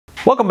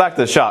Welcome back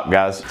to the shop,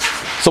 guys.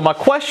 So my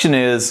question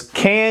is,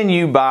 can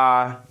you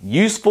buy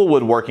useful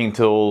woodworking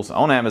tools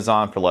on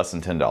Amazon for less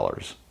than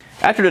 $10?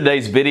 After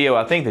today's video,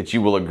 I think that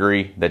you will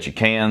agree that you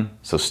can,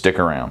 so stick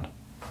around.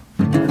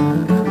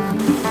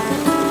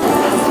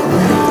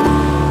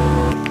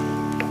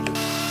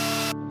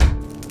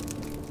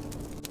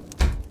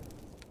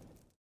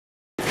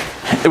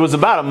 It was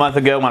about a month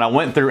ago when I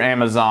went through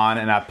Amazon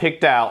and I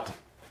picked out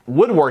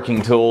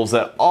woodworking tools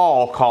that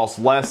all cost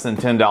less than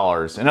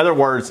 $10. In other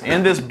words,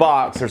 in this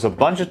box there's a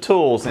bunch of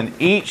tools and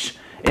each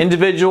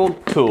individual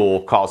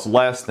tool costs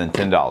less than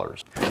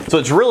 $10. So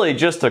it's really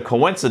just a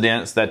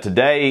coincidence that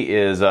today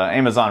is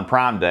Amazon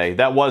Prime Day.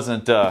 That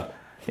wasn't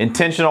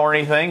intentional or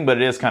anything, but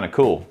it is kind of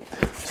cool.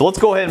 So let's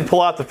go ahead and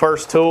pull out the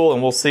first tool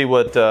and we'll see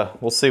what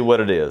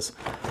it is.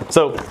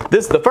 So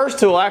the first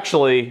tool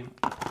actually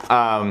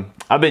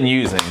I've been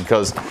using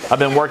because I've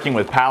been working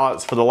with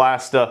pallets for the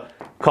last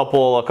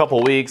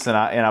couple weeks, and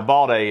I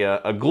bought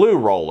a glue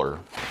roller.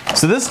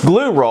 So this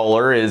glue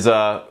roller is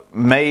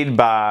made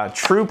by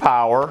True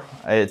Power.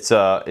 It's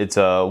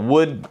a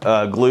wood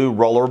glue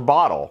roller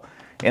bottle,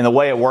 and the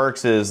way it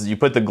works is you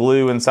put the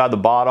glue inside the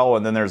bottle,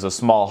 and then there's a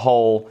small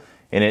hole,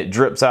 and it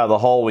drips out of the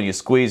hole when you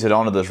squeeze it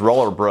onto this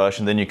roller brush,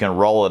 and then you can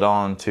roll it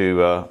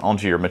onto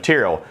your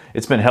material.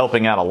 It's been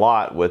helping out a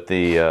lot with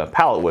the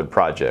pallet wood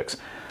projects.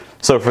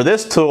 So for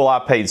this tool I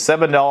paid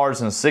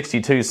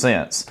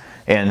 $7.62.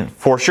 And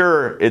for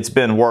sure, it's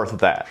been worth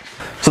that.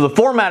 So the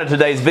format of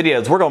today's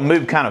video is we're going to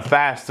move kind of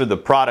fast through the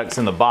products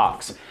in the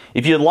box.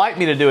 If you'd like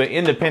me to do an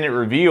independent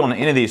review on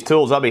any of these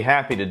tools, I'll be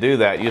happy to do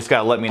that. You just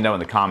got to let me know in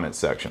the comments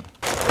section.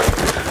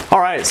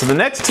 All right, so the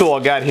next tool I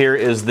got here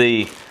is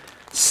the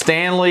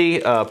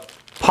Stanley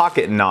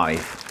pocket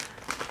knife.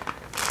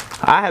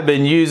 I have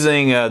been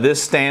using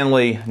this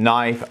Stanley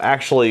knife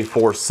actually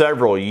for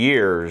several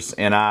years,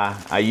 and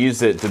I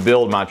use it to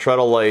build my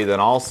treadle lathe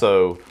and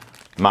also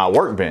my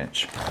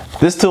workbench.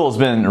 This tool has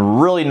been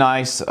really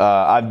nice.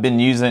 I've been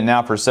using it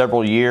now for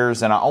several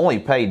years and I only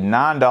paid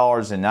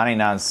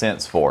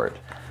 $9.99 for it.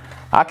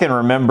 I can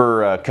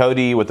remember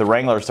Cody with the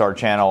Wrangler Star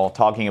channel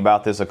talking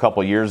about this a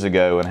couple years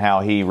ago and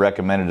how he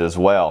recommended it as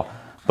well.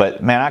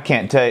 But man, I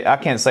can't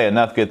say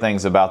enough good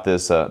things about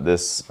this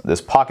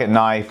this pocket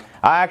knife.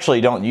 I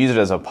actually don't use it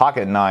as a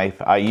pocket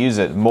knife. I use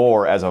it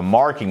more as a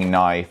marking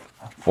knife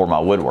for my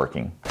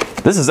woodworking.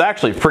 This is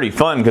actually pretty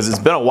fun because it's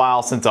been a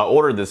while since I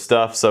ordered this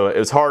stuff, so it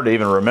was hard to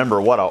even remember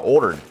what I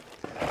ordered.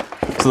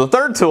 So the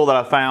third tool that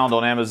I found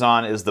on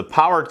Amazon is the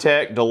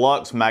PowerTech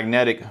Deluxe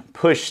Magnetic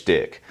Push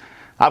Stick.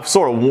 I've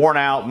sort of worn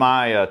out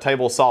my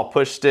table saw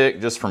push stick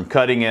just from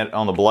cutting it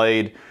on the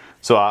blade,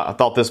 so I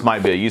thought this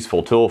might be a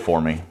useful tool for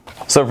me.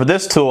 So for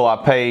this tool I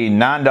paid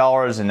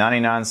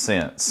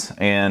 $9.99,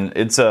 and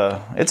it's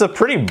a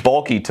pretty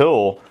bulky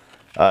tool.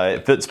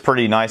 It fits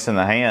pretty nice in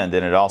the hand,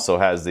 and it also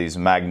has these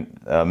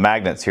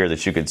magnets here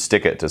that you could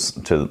stick it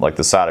to like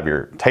the side of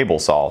your table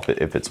saw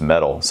if it's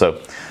metal.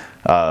 So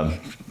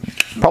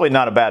probably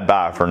not a bad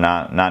buy for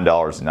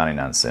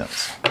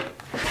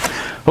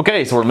 $9.99.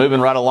 Okay, so we're moving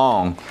right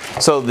along.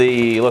 So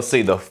let's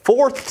see, the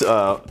fourth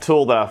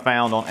tool that I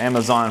found on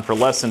Amazon for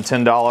less than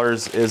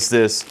 $10 is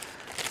this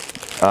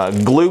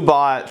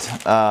Dewalt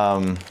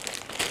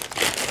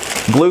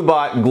glue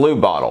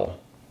bottle.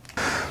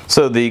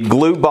 So the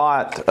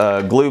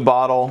Dewalt glue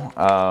bottle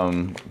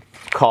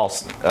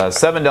costs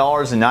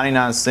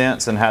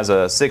 $7.99 and has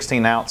a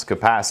 16-ounce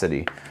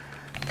capacity.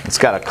 It's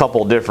got a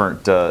couple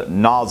different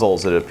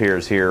nozzles, it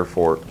appears here,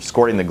 for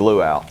squirting the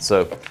glue out.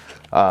 So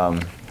I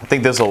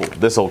think this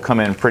will come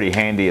in pretty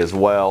handy as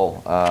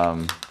well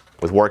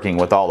with working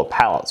with all the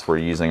pallets we're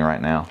using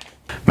right now.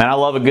 Man, I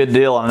love a good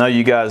deal. I know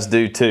you guys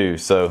do too.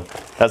 So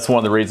that's one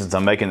of the reasons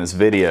I'm making this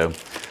video.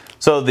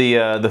 So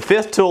the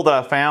fifth tool that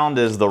I found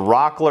is the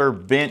Rockler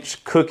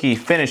Bench Cookie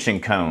Finishing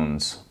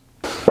Cones.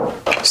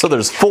 So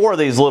there's 4 of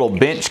these little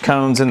bench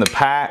cones in the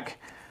pack,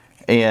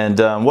 and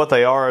what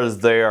they are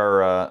is they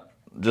are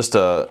just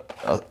a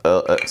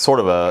sort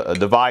of a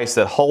device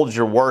that holds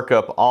your work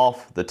up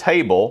off the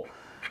table,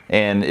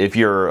 and if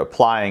you're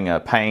applying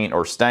a paint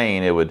or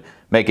stain, it would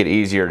make it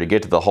easier to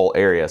get to the whole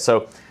area.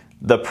 So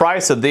the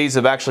price of these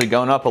have actually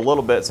gone up a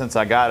little bit since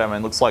I got them,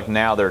 and it looks like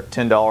now they're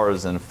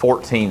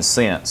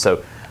 $10.14.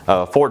 So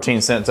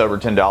 14 cents over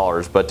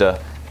 $10,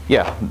 but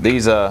yeah,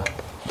 these so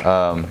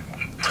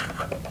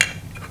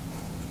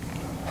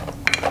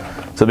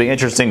it'll be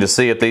interesting to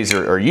see if these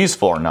are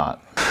useful or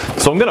not.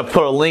 So I'm going to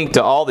put a link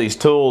to all these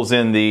tools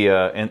in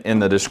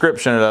the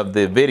description of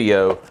the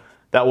video.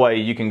 That way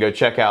you can go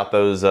check out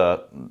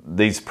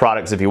these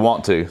products if you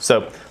want to.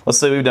 So let's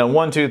see, we've done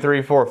 1, 2,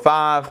 3, 4,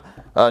 5.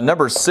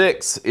 Number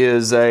 6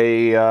 is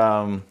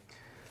a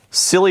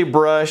silly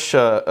brush,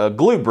 a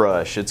glue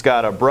brush. It's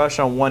got a brush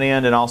on one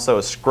end and also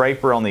a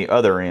scraper on the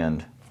other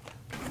end.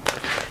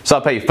 So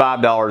I paid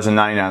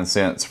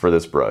 $5.99 for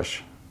this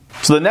brush.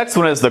 So the next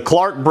one is the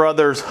Clark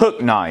Brothers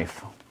hook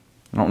knife.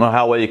 I don't know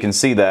how well you can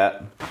see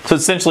that. So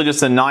it's essentially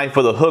just a knife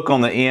with a hook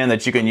on the end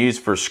that you can use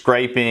for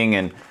scraping,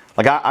 and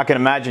like I can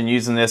imagine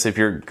using this if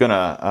you're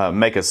gonna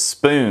make a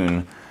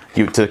spoon.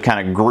 to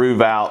kind of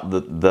groove out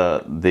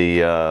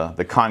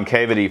the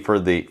concavity for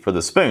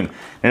the spoon.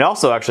 And it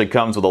also actually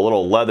comes with a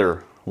little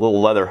leather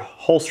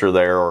holster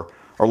there, or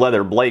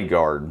leather blade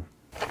guard.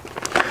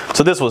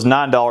 So this was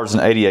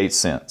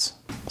 $9.88.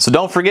 So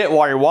don't forget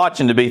while you're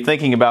watching to be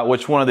thinking about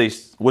which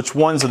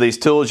ones of these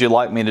tools you'd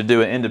like me to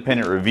do an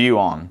independent review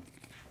on.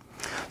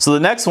 So the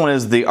next one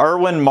is the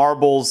Irwin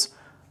Marbles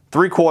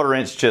 3/4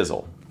 inch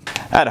chisel.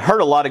 I'd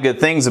heard a lot of good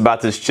things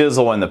about this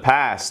chisel in the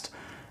past,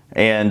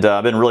 and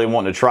I've been really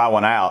wanting to try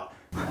one out.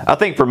 I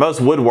think for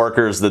most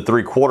woodworkers, the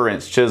 3/4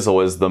 inch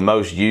chisel is the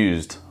most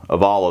used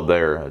of all of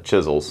their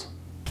chisels.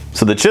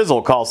 So the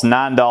chisel costs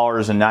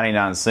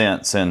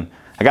 $9.99, and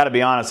I gotta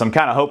be honest, I'm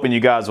kind of hoping you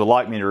guys would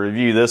like me to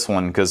review this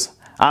one, because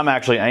I'm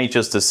actually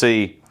anxious to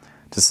see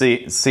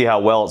how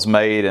well it's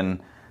made, and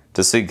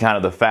to see kind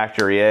of the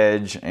factory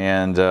edge,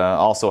 and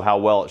also how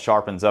well it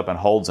sharpens up and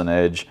holds an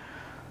edge.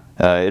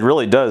 It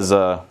really does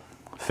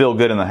feel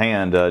good in the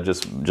hand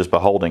just by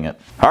holding it.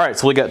 All right,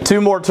 so we got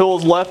 2 more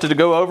tools left to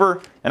go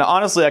over, and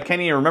honestly, I can't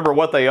even remember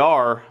what they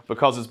are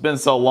because it's been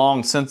so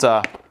long since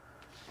I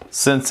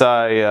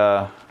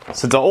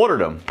ordered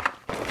them.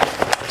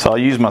 So I'll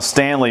use my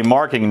Stanley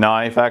marking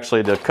knife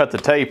actually to cut the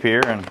tape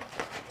here and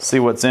see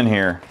what's in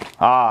here.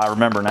 Ah, I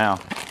remember now.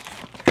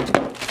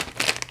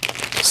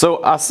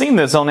 So I seen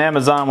this on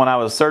Amazon when I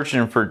was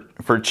searching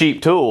for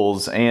cheap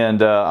tools,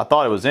 and I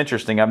thought it was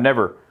interesting. I've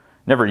never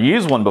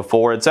used one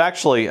before. It's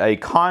actually a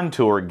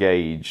contour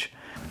gauge.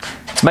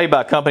 It's made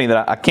by a company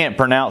that I can't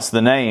pronounce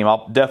the name.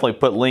 I'll definitely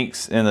put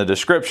links in the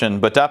description,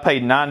 but I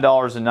paid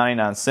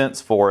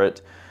 $9.99 for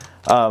it.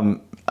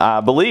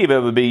 I believe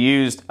it would be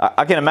used,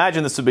 I can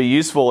imagine this would be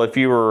useful if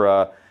you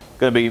were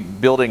going to be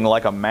building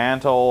like a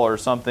mantle or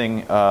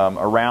something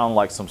around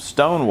like some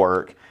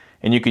stonework,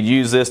 and you could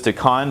use this to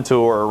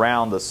contour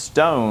around the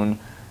stone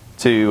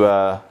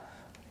to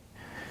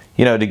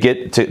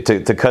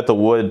to cut the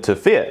wood to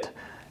fit.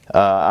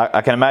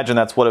 I can imagine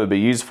that's what it would be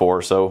used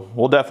for, so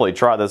we'll definitely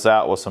try this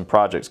out with some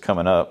projects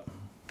coming up.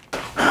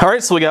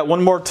 Alright, so we got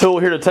one more tool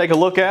here to take a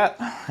look at,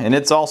 and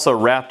it's also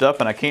wrapped up,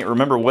 and I can't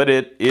remember what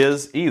it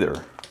is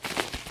either.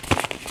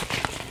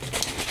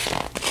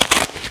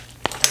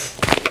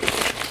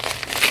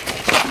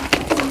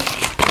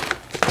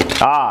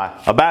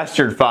 Ah, a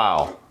bastard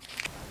file.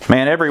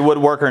 Man, every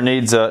woodworker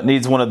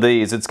needs one of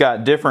these. It's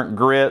got different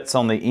grits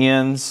on the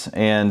ends,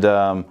 and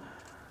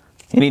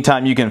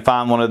anytime you can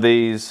find one of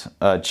these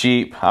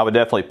cheap, I would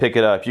definitely pick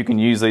it up. You can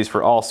use these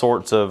for all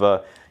sorts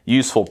of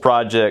useful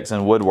projects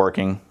in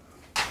woodworking.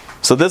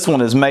 So this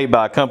one is made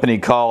by a company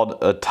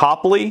called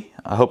Topley.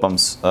 I hope I'm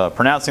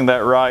pronouncing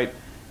that right.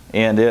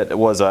 And it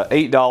was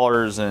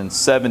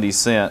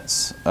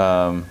 $8.70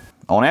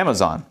 on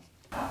Amazon.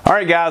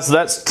 Alright guys, so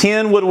that's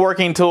 10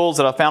 woodworking tools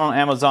that I found on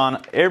Amazon.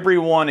 Every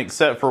one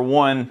except for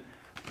one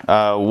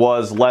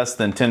was less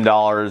than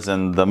 $10,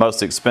 and the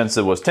most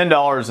expensive was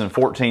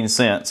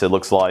 $10.14, it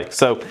looks like.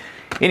 So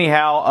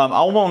anyhow,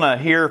 I want to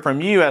hear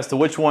from you as to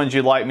which ones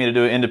you'd like me to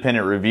do an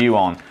independent review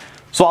on.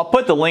 So I'll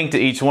put the link to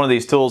each one of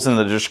these tools in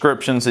the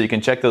description so you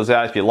can check those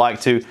out if you'd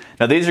like to.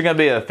 Now these are going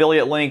to be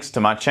affiliate links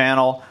to my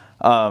channel.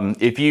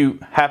 If you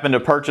happen to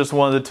purchase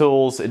one of the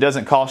tools, it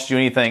doesn't cost you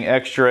anything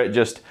extra. It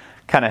just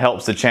kind of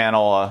helps the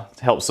channel,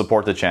 helps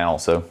support the channel.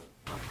 So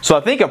I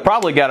think I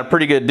probably got a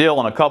pretty good deal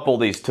on a couple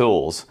of these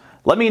tools.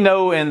 Let me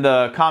know in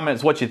the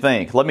comments what you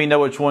think. Let me know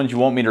which ones you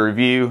want me to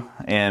review,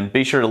 and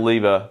be sure to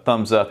leave a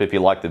thumbs up if you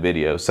like the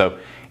video. So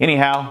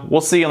anyhow,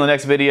 we'll see you on the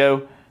next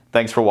video.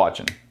 Thanks for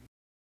watching.